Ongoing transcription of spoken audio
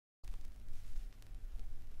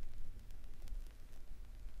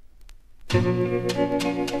Once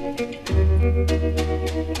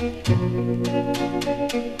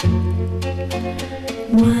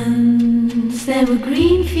there were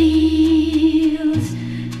green fields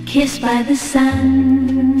kissed by the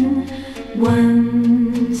sun.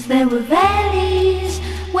 Once there were valleys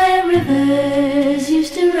where rivers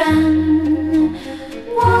used to run.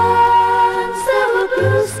 Once there were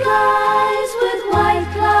blue skies with white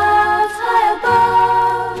clouds high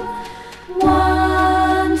above.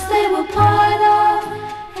 Once they were part of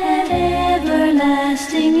an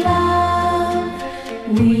everlasting love.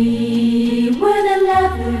 We were the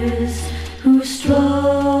lovers who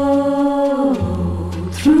strolled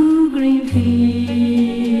through green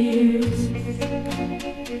fields.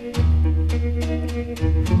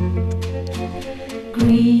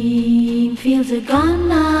 Green fields are gone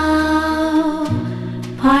now,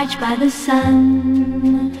 parched by the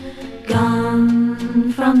sun.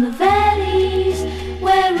 Gone from the valleys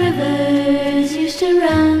where rivers used to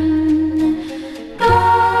run.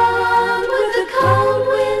 Gone with the cold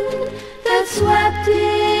wind that swept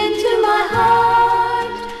into my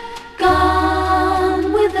heart.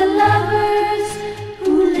 Gone with the lovers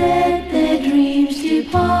who let their dreams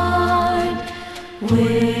depart.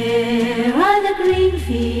 Where are the green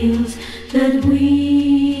fields that we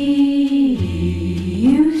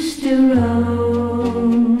used to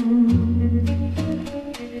roam?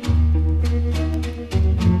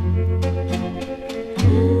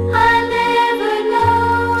 I'll never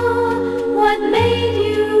know what made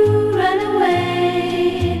you run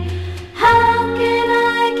away. How can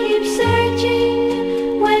I keep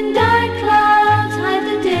searching when dark clouds hide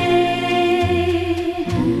the day?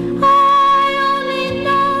 I only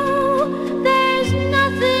know there's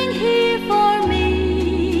nothing here for me,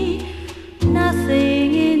 nothing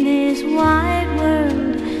in this wide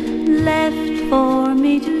world left for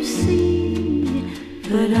me to see.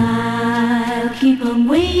 But I'll keep on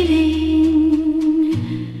waiting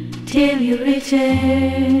till you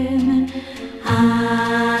return.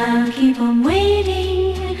 I'll keep on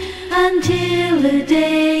waiting until the day